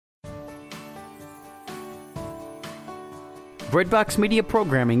Breadbox Media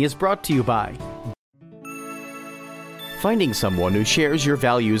programming is brought to you by... Finding someone who shares your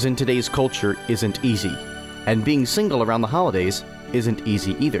values in today's culture isn't easy, and being single around the holidays isn't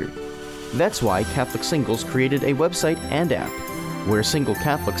easy either. That's why Catholic Singles created a website and app where single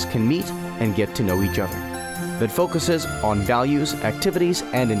Catholics can meet and get to know each other that focuses on values, activities,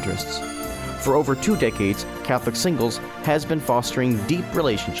 and interests. For over 2 decades, Catholic Singles has been fostering deep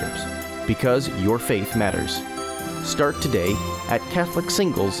relationships because your faith matters. Start today at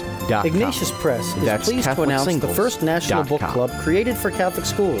CatholicSingles.com. Ignatius Press is pleased to announce the first national book club created for Catholic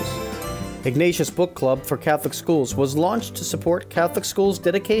schools. Ignatius Book Club for Catholic Schools was launched to support Catholic schools'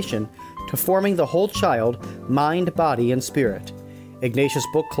 dedication to forming the whole child, mind, body, and spirit. Ignatius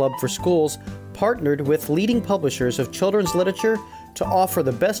Book Club for Schools partnered with leading publishers of children's literature to offer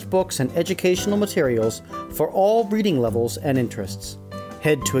the best books and educational materials for all reading levels and interests.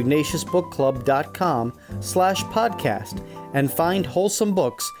 Head to IgnatiusBookClub.com/podcast and find wholesome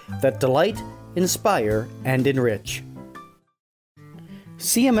books that delight, inspire, and enrich.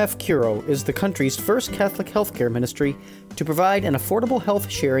 CMF Curo is the country's first Catholic healthcare ministry to provide an affordable health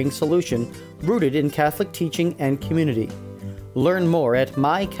sharing solution rooted in Catholic teaching and community. Learn more at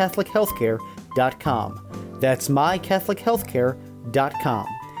mycatholichealthcare.com. That's mycatholichealthcare.com.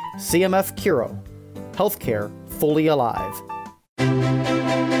 CMF Curo. Healthcare fully alive.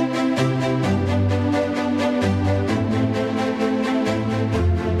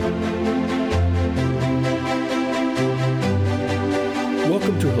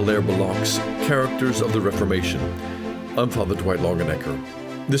 Welcome to Hilaire Belloc's Characters of the Reformation. I'm Father Dwight Longenecker.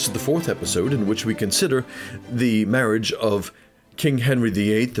 This is the 4th episode in which we consider the marriage of King Henry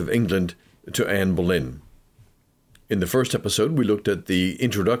VIII of England to Anne Boleyn. In the first episode, we looked at the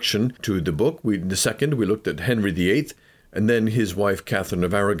introduction to the book. In the second, we looked at Henry VIII and then his wife Catherine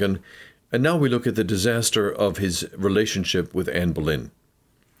of Aragon. And now we look at the disaster of his relationship with Anne Boleyn.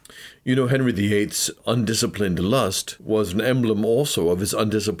 You know, Henry VIII's undisciplined lust was an emblem also of his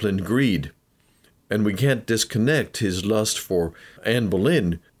undisciplined greed. And we can't disconnect his lust for Anne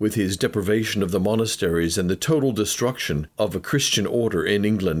Boleyn with his deprivation of the monasteries and the total destruction of a Christian order in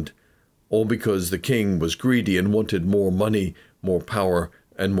England, all because the king was greedy and wanted more money, more power,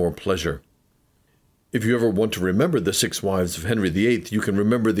 and more pleasure. If you ever want to remember the 6 wives of Henry VIII, you can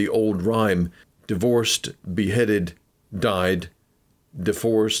remember the old rhyme, divorced, beheaded, died,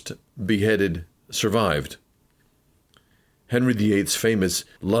 divorced, beheaded, survived. Henry VIII's famous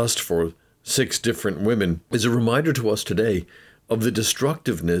lust for 6 different women is a reminder to us today of the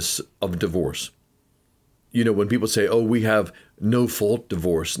destructiveness of divorce. You know, when people say, oh, we have no-fault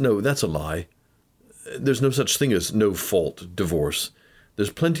divorce. No, that's a lie. There's no such thing as no-fault divorce. There's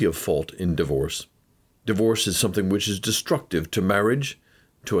plenty of fault in divorce. Divorce is something which is destructive to marriage,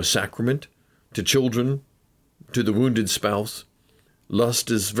 to a sacrament, to children, to the wounded spouse.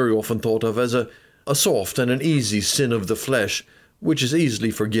 Lust is very often thought of as a soft and an easy sin of the flesh, which is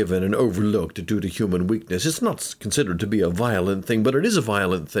easily forgiven and overlooked due to human weakness. It's not considered to be a violent thing, but it is a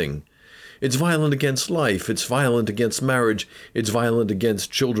violent thing. It's violent against life. It's violent against marriage. It's violent against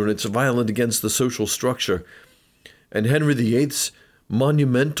children. It's violent against the social structure. And Henry VIII's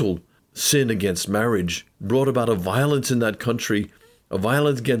monumental sin against marriage brought about a violence in that country, a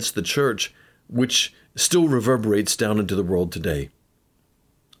violence against the church, which still reverberates down into the world today.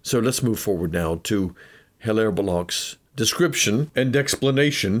 So let's move forward now to Hilaire Belloc's description and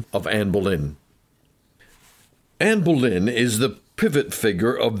explanation of Anne Boleyn. Anne Boleyn is the pivot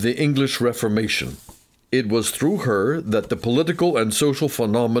figure of the English Reformation. It was through her that the political and social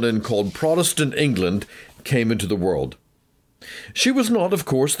phenomenon called Protestant England came into the world. She was not, of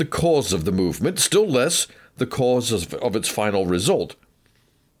course, the cause of the movement, still less the cause of its final result.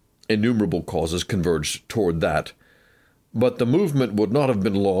 Innumerable causes converged toward that. But the movement would not have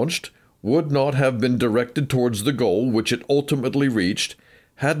been launched, would not have been directed towards the goal which it ultimately reached,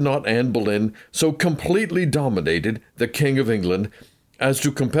 had not Anne Boleyn so completely dominated the King of England as to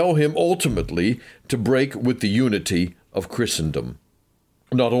compel him ultimately to break with the unity of Christendom.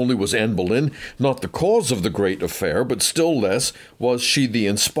 Not only was Anne Boleyn not the cause of the great affair, but still less was she the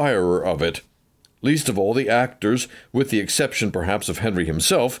inspirer of it. Least of all the actors, with the exception perhaps of Henry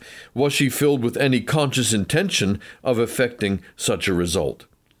himself, was she filled with any conscious intention of effecting such a result.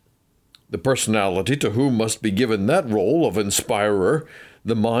 The personality to whom must be given that role of inspirer,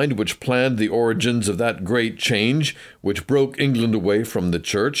 the mind which planned the origins of that great change which broke England away from the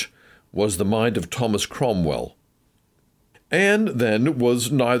Church, was the mind of Thomas Cromwell. Anne, then,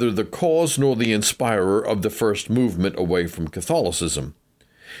 was neither the cause nor the inspirer of the first movement away from Catholicism.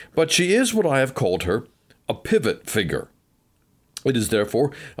 But she is what I have called her, a pivot figure. It is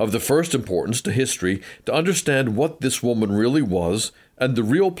therefore of the first importance to history to understand what this woman really was and the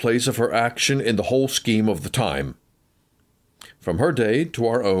real place of her action in the whole scheme of the time. From her day to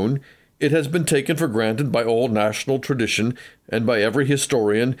our own, it has been taken for granted by all national tradition and by every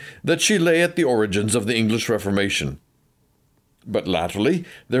historian that she lay at the origins of the English Reformation. But latterly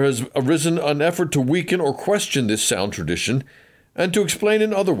there has arisen an effort to weaken or question this sound tradition, and to explain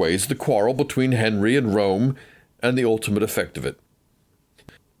in other ways the quarrel between Henry and Rome and the ultimate effect of it.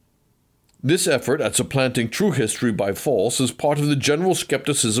 This effort at supplanting true history by false is part of the general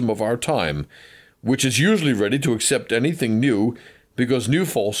skepticism of our time, which is usually ready to accept anything new because new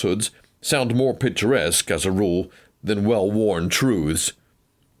falsehoods sound more picturesque, as a rule, than well-worn truths.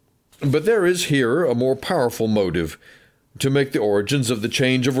 But there is here a more powerful motive, to make the origins of the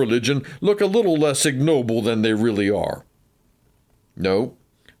change of religion look a little less ignoble than they really are. No,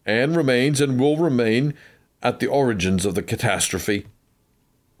 Anne remains and will remain at the origins of the catastrophe.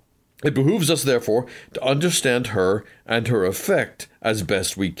 It behooves us, therefore, to understand her and her effect as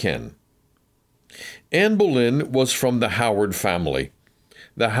best we can. Anne Boleyn was from the Howard family.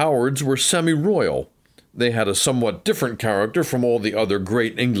 The Howards were semi-royal. They had a somewhat different character from all the other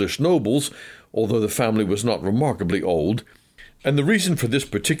great English nobles, although the family was not remarkably old, and the reason for this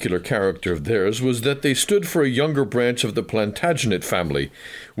particular character of theirs was that they stood for a younger branch of the Plantagenet family,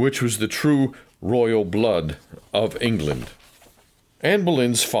 which was the true royal blood of England. Anne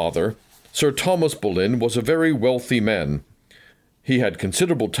Boleyn's father, Sir Thomas Boleyn, was a very wealthy man. He had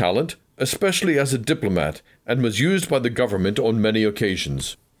considerable talent, especially as a diplomat, and was used by the government on many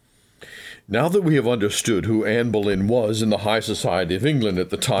occasions. Now that we have understood who Anne Boleyn was in the high society of England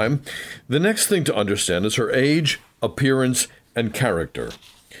at the time, the next thing to understand is her age, appearance, and character.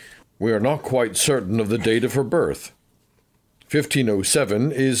 We are not quite certain of the date of her birth.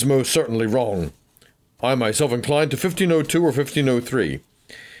 1507 is most certainly wrong. I myself incline to 1502 or 1503.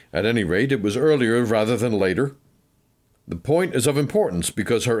 At any rate, it was earlier rather than later. The point is of importance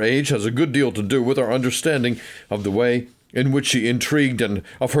because her age has a good deal to do with our understanding of the way in which she intrigued and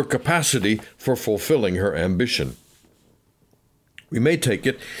of her capacity for fulfilling her ambition. We may take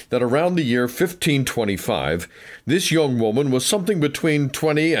it that around the year 1525, this young woman was something between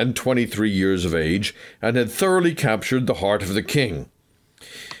 20 and 23 years of age and had thoroughly captured the heart of the king.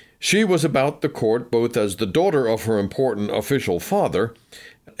 She was about the court both as the daughter of her important official father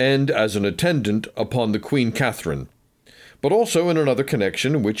and as an attendant upon the Queen Catherine, but also in another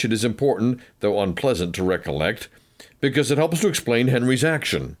connection which it is important, though unpleasant, to recollect, because it helps to explain Henry's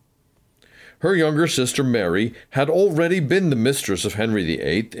action. Her younger sister Mary had already been the mistress of Henry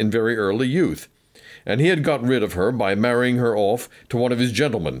VIII in very early youth, and he had got rid of her by marrying her off to one of his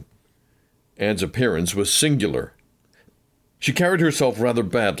gentlemen. Anne's appearance was singular. She carried herself rather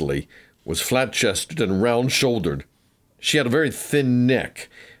badly, was flat-chested and round-shouldered. She had a very thin neck,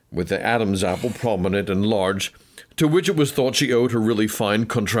 with the Adam's apple prominent and large, to which it was thought she owed her really fine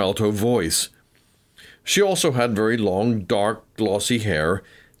contralto voice. She also had very long, dark, glossy hair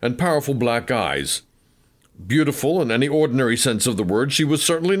and powerful black eyes. Beautiful in any ordinary sense of the word she was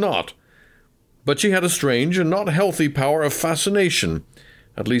certainly not, but she had a strange and not healthy power of fascination,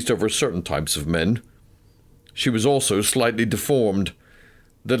 at least over certain types of men. She was also slightly deformed.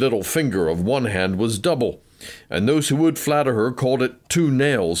 The little finger of one hand was double, and those who would flatter her called it 2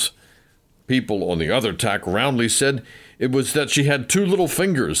 nails. People on the other tack roundly said it was that she had 2 little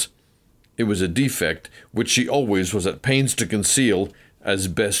fingers. It was a defect which she always was at pains to conceal as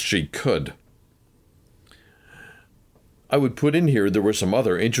best she could. I would put in here there was some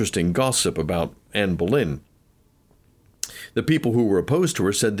other interesting gossip about Anne Boleyn. The people who were opposed to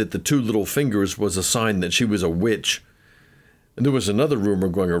her said that the 2 little fingers was a sign that she was a witch. And there was another rumor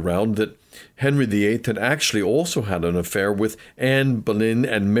going around that Henry VIII had actually also had an affair with Anne Boleyn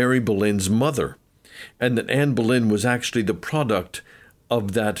and Mary Boleyn's mother, and that Anne Boleyn was actually the product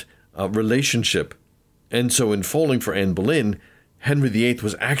of that relationship. And so in falling for Anne Boleyn, Henry VIII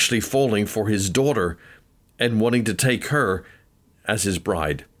was actually falling for his daughter and wanting to take her as his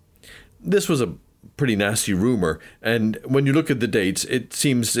bride. This was a pretty nasty rumor, and when you look at the dates, it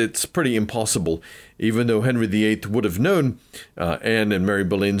seems it's pretty impossible. Even though Henry VIII would have known Anne and Mary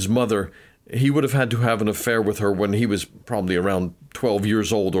Boleyn's mother, he would have had to have an affair with her when he was probably around 12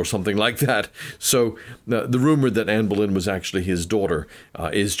 years old or something like that. So the rumor that Anne Boleyn was actually his daughter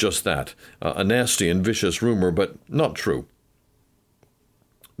is just that, a nasty and vicious rumor, but not true.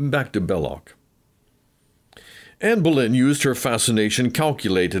 Back to Belloc. Anne Boleyn used her fascination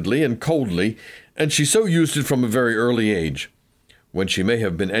calculatedly and coldly, and she so used it from a very early age. When she may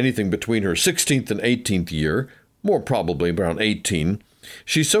have been anything between her 16th and 18th year, more probably around 18,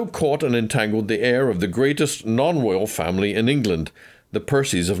 She so caught and entangled the heir of the greatest non-royal family in England, the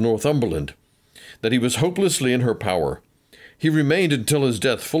Percys of Northumberland, that he was hopelessly in her power. He remained until his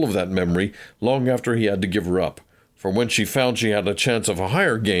death full of that memory, long after he had to give her up, for when she found she had a chance of a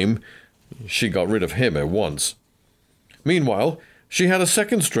higher game, she got rid of him at once. Meanwhile, she had a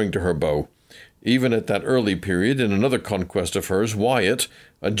second string to her bow. Even at that early period, in another conquest of hers, Wyatt,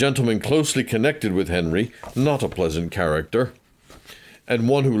 a gentleman closely connected with Henry, not a pleasant character, and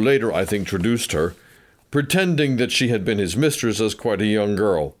one who later, I think, traduced her, pretending that she had been his mistress as quite a young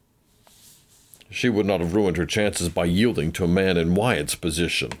girl. She would not have ruined her chances by yielding to a man in Wyatt's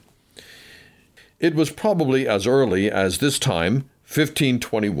position. It was probably as early as this time,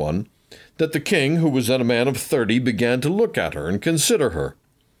 1521, that the king, who was then a man of 30, began to look at her and consider her.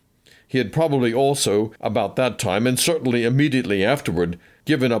 He had probably also, about that time, and certainly immediately afterward,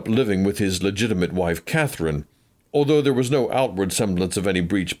 given up living with his legitimate wife Catherine. Although there was no outward semblance of any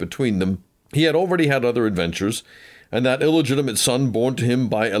breach between them, he had already had other adventures, and that illegitimate son born to him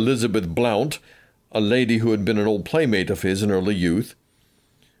by Elizabeth Blount, a lady who had been an old playmate of his in early youth.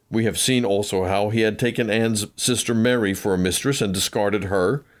 We have seen also how he had taken Anne's sister Mary for a mistress and discarded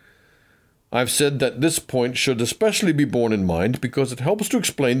her. I've said that this point should especially be borne in mind because it helps to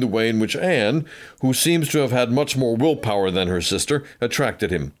explain the way in which Anne, who seems to have had much more willpower than her sister,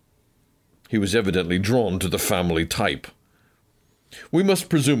 attracted him. He was evidently drawn to the family type. We must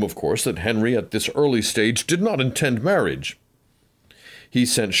presume, of course, that Henry at this early stage did not intend marriage. He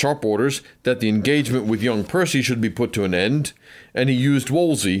sent sharp orders that the engagement with young Percy should be put to an end, and he used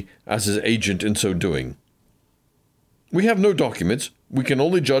Wolsey as his agent in so doing. We have no documents. We can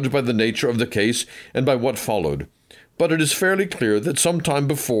only judge by the nature of the case and by what followed. But it is fairly clear that some time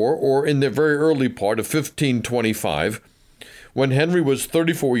before, or in the very early part of 1525, when Henry was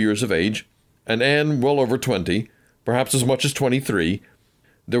 34 years of age, and Anne well over 20, perhaps as much as 23,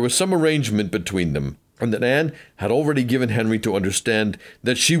 there was some arrangement between them, and that Anne had already given Henry to understand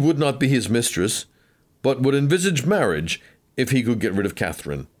that she would not be his mistress, but would envisage marriage if he could get rid of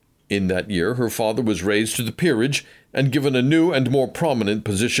Catherine. In that year her father was raised to the peerage and given a new and more prominent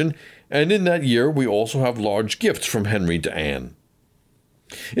position, and in that year we also have large gifts from Henry to Anne.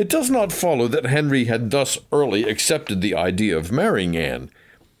 It does not follow that Henry had thus early accepted the idea of marrying Anne.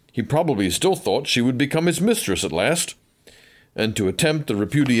 He probably still thought she would become his mistress at last, and to attempt the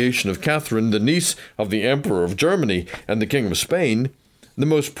repudiation of Catherine, the niece of the Emperor of Germany and the King of Spain, the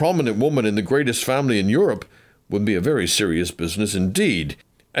most prominent woman in the greatest family in Europe, would be a very serious business indeed,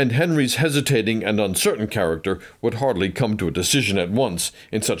 and Henry's hesitating and uncertain character would hardly come to a decision at once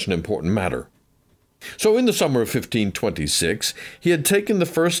in such an important matter. So in the summer of 1526, he had taken the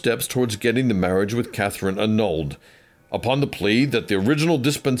first steps towards getting the marriage with Catherine annulled, upon the plea that the original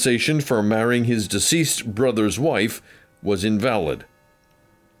dispensation for marrying his deceased brother's wife was invalid.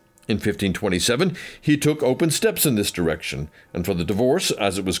 In 1527, he took open steps in this direction, and for the divorce,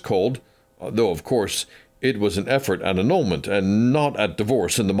 as it was called, though of course it was an effort at annulment and not at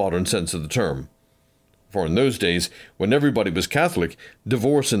divorce in the modern sense of the term. For in those days, when everybody was Catholic,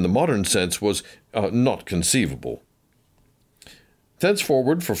 divorce in the modern sense was not conceivable.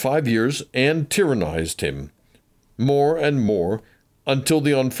 Thenceforward, for 5 years, Anne tyrannized him, more and more, until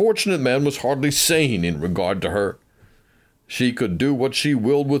the unfortunate man was hardly sane in regard to her. She could do what she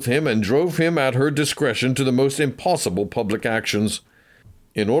willed with him and drove him at her discretion to the most impossible public actions.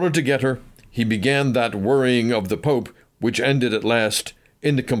 In order to get her, he began that worrying of the Pope, which ended at last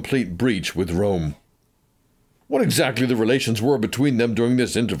in the complete breach with Rome. What exactly the relations were between them during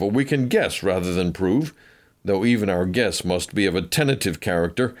this interval we can guess rather than prove, though even our guess must be of a tentative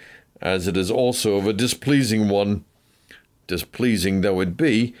character, as it is also of a displeasing one. Displeasing though it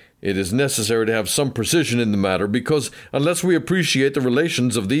be, it is necessary to have some precision in the matter, because unless we appreciate the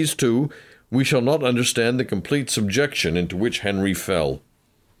relations of these two, we shall not understand the complete subjection into which Henry fell.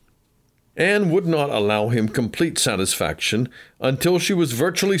 Anne would not allow him complete satisfaction until she was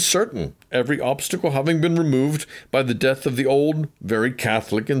virtually certain, every obstacle having been removed by the death of the old, very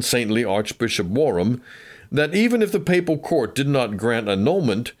Catholic and saintly Archbishop Warham, that even if the papal court did not grant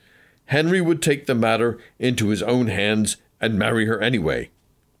annulment, Henry would take the matter into his own hands and marry her anyway.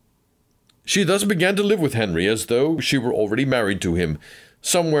 She thus began to live with Henry as though she were already married to him,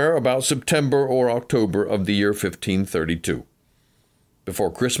 somewhere about September or October of the year 1532.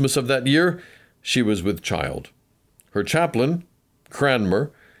 Before Christmas of that year, she was with child. Her chaplain,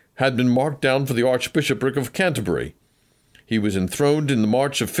 Cranmer, had been marked down for the Archbishopric of Canterbury. He was enthroned in the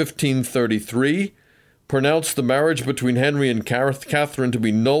March of 1533, pronounced the marriage between Henry and Catherine to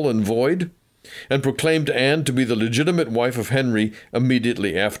be null and void, and proclaimed Anne to be the legitimate wife of Henry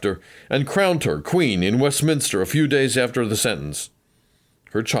immediately after, and crowned her queen in Westminster a few days after the sentence.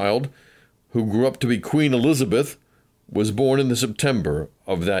 Her child, who grew up to be Queen Elizabeth, was born in the September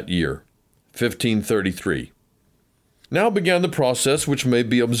of that year, 1533. Now began the process which may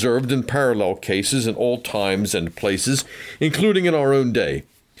be observed in parallel cases in all times and places, including in our own day.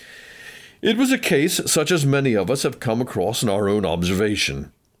 It was a case such as many of us have come across in our own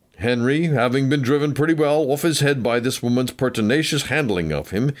observation. Henry, having been driven pretty well off his head by this woman's pertinacious handling of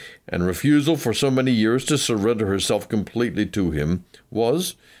him, and refusal for so many years to surrender herself completely to him,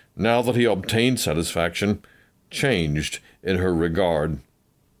 was, now that he obtained satisfaction, changed in her regard.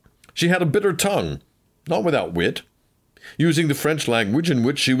 She had a bitter tongue, not without wit, using the French language in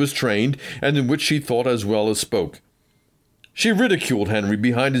which she was trained and in which she thought as well as spoke. She ridiculed Henry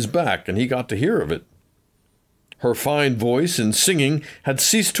behind his back, and he got to hear of it. Her fine voice and singing had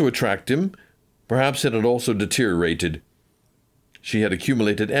ceased to attract him. Perhaps it had also deteriorated. She had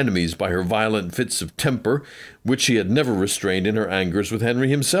accumulated enemies by her violent fits of temper, which she had never restrained in her angers with Henry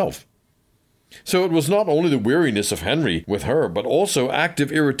himself. So it was not only the weariness of Henry with her, but also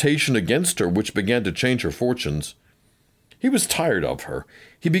active irritation against her, which began to change her fortunes. He was tired of her.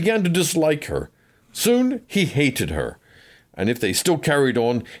 He began to dislike her. Soon he hated her. And if they still carried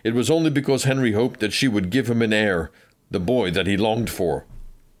on, it was only because Henry hoped that she would give him an heir, the boy that he longed for.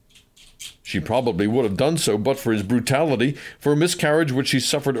 She probably would have done so but for his brutality, for a miscarriage which she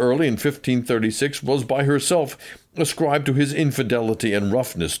suffered early in 1536 was by herself ascribed to his infidelity and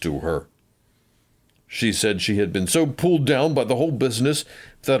roughness to her. She said she had been so pulled down by the whole business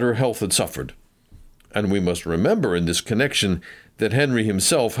that her health had suffered. And we must remember in this connection that Henry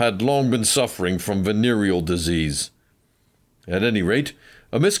himself had long been suffering from venereal disease. At any rate,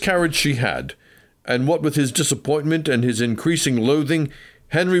 a miscarriage she had, and what with his disappointment and his increasing loathing,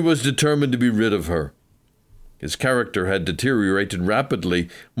 Henry was determined to be rid of her. His character had deteriorated rapidly.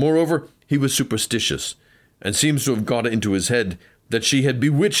 Moreover, he was superstitious, and seems to have got it into his head that she had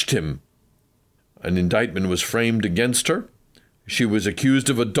bewitched him. An indictment was framed against her. She was accused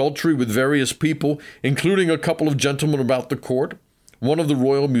of adultery with various people, including a couple of gentlemen about the court, one of the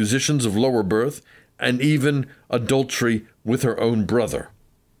royal musicians of lower birth, and even adultery with her own brother.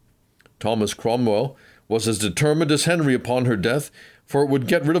 Thomas Cromwell was as determined as Henry upon her death, for it would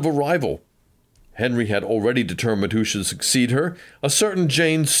get rid of a rival. Henry had already determined who should succeed her, a certain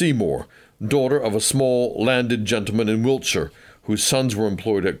Jane Seymour, daughter of a small landed gentleman in Wiltshire, whose sons were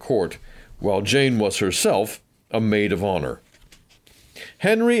employed at court, while Jane was herself a maid of honor.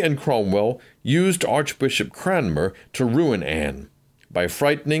 Henry and Cromwell used Archbishop Cranmer to ruin Anne, by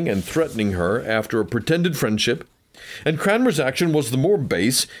frightening and threatening her after a pretended friendship, and Cranmer's action was the more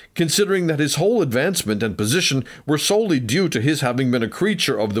base, considering that his whole advancement and position were solely due to his having been a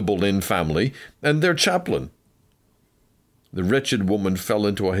creature of the Boleyn family and their chaplain. The wretched woman fell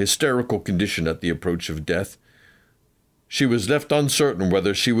into a hysterical condition at the approach of death. She was left uncertain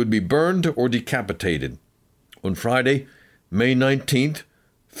whether she would be burned or decapitated. On Friday, May 19th,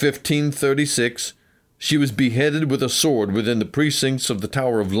 1536, she was beheaded with a sword within the precincts of the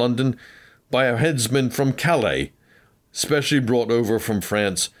Tower of London by a headsman from Calais, specially brought over from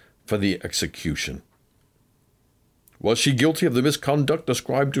France for the execution. Was she guilty of the misconduct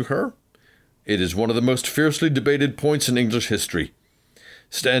ascribed to her? It is one of the most fiercely debated points in English history.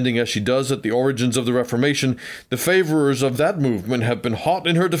 Standing as she does at the origins of the Reformation, the favorers of that movement have been hot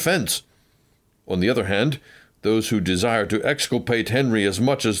in her defense. On the other hand, those who desire to exculpate Henry as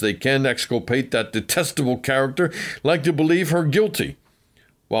much as they can exculpate that detestable character like to believe her guilty,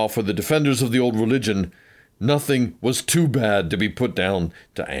 while for the defenders of the old religion, nothing was too bad to be put down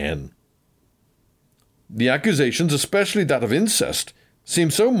to Anne. The accusations, especially that of incest, seem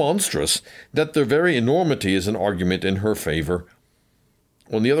so monstrous that their very enormity is an argument in her favor.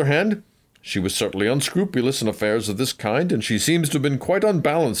 On the other hand, she was certainly unscrupulous in affairs of this kind, and she seems to have been quite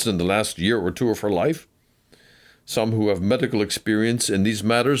unbalanced in the last year or two of her life. Some who have medical experience in these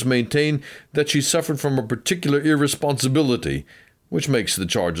matters maintain that she suffered from a particular irresponsibility, which makes the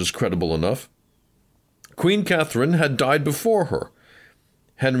charges credible enough. Queen Catherine had died before her.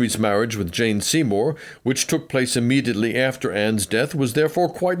 Henry's marriage with Jane Seymour, which took place immediately after Anne's death, was therefore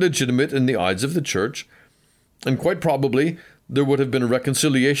quite legitimate in the eyes of the Church, and quite probably there would have been a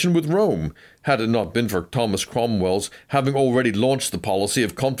reconciliation with Rome, had it not been for Thomas Cromwell's having already launched the policy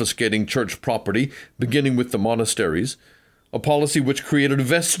of confiscating church property, beginning with the monasteries, a policy which created a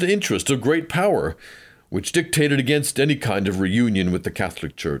vested interest of great power, which dictated against any kind of reunion with the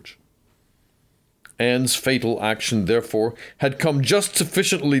Catholic Church. Anne's fatal action, therefore, had come just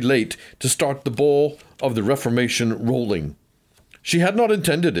sufficiently late to start the ball of the Reformation rolling. She had not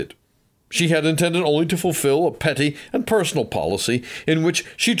intended it. She had intended only to fulfill a petty and personal policy in which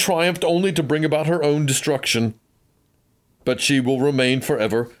she triumphed only to bring about her own destruction. but she will remain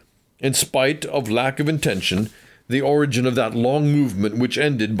forever, in spite of lack of intention, the origin of that long movement which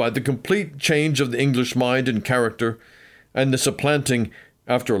ended by the complete change of the English mind and character, and the supplanting,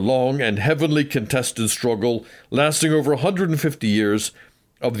 after a long and heavily contested struggle lasting over 150 years,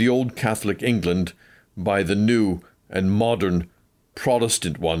 of the old Catholic England by the new and modern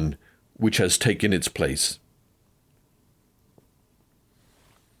Protestant one which has taken its place.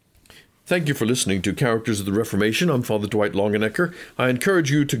 Thank you for listening to Characters of the Reformation. I'm Father Dwight Longenecker. I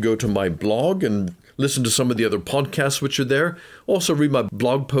encourage you to go to my blog and listen to some of the other podcasts which are there. Also read my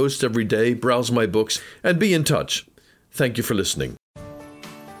blog posts every day, browse my books, and be in touch. Thank you for listening.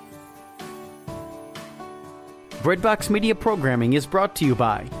 Breadbox Media Programming is brought to you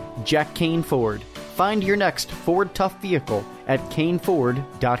by Jack Kane Ford. Find your next Ford Tough vehicle at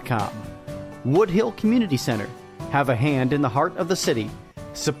caneford.com. Woodhill Community Center. Have a hand in the heart of the city.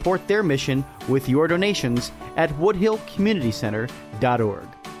 Support their mission with your donations at woodhillcommunitycenter.org.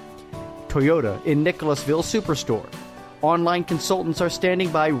 Toyota in Nicholasville Superstore. Online consultants are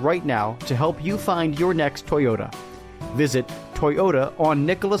standing by right now to help you find your next Toyota. Visit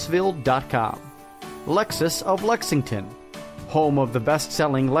toyotaonnicholasville.com. Lexus of Lexington, home of the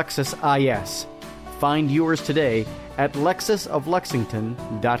best-selling Lexus IS. Find yours today at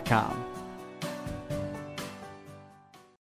lexusoflexington.com.